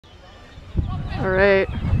Alright,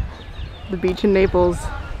 the beach in Naples.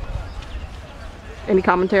 Any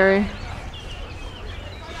commentary?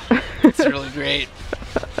 It's really great.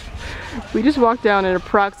 We just walked down an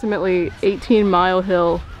approximately 18-mile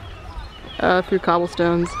hill through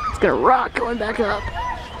cobblestones. It's gonna rock going back up.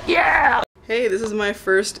 Yeah! Hey, this is my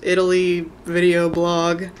first Italy video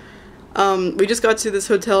blog. We just got to this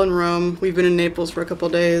hotel in Rome. We've been in Naples for a couple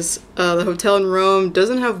days. The hotel in Rome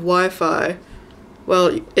doesn't have Wi-Fi.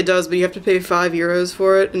 Well, it does, but you have to pay €5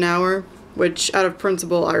 for it an hour, which out of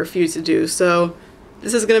principle I refuse to do. So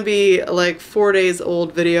this is gonna be like 4 days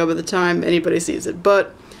old video by the time anybody sees it.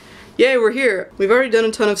 But yay, we're here. We've already done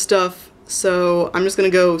a ton of stuff, so I'm just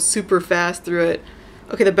gonna go super fast through it.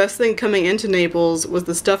 Okay, the best thing coming into Naples was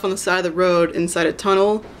the stuff on the side of the road inside a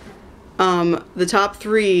tunnel. The top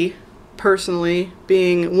three, personally,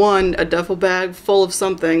 being 1, a duffel bag full of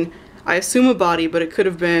something. I assume a body, but it could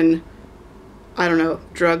have been, I don't know,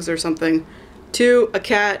 drugs or something. 2, a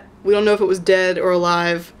cat. We don't know if it was dead or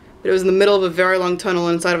alive, but it was in the middle of a very long tunnel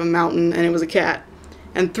inside of a mountain, and it was a cat.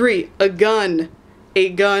 And 3, a gun. A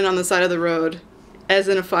gun on the side of the road, as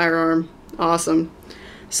in a firearm. Awesome.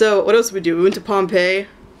 So what else did we do? We went to Pompeii,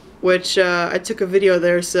 which I took a video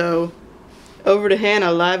there, so over to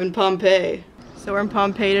Hannah live in Pompeii. So we're in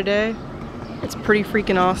Pompeii today. It's pretty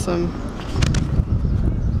freaking awesome.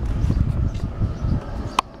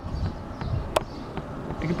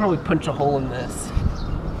 I could probably punch a hole in this.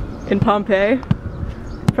 In Pompeii?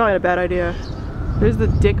 It's probably not a bad idea. There's the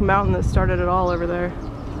dick mountain that started it all over there.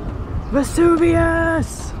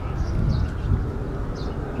 Vesuvius!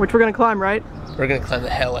 Which we're gonna climb, right? We're gonna climb the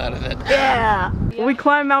hell out of it. Yeah! Well, we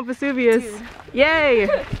climbed Mount Vesuvius. Dude. Yay!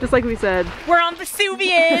 Just like we said. We're on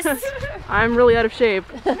Vesuvius! I'm really out of shape.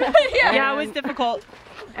 Yeah, it was difficult.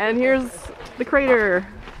 And here's the crater.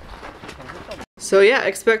 So yeah,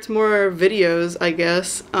 expect more videos, I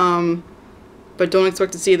guess. But don't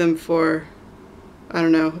expect to see them for, I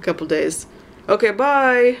don't know, a couple days. Okay,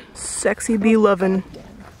 bye! Sexy bee lovin'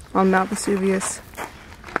 on Mount Vesuvius.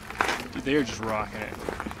 Dude, they are just rocking it.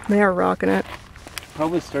 They are rocking it.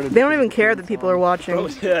 Probably started. They don't even care that people are watching.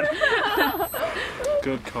 Probably did.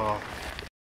 Good call.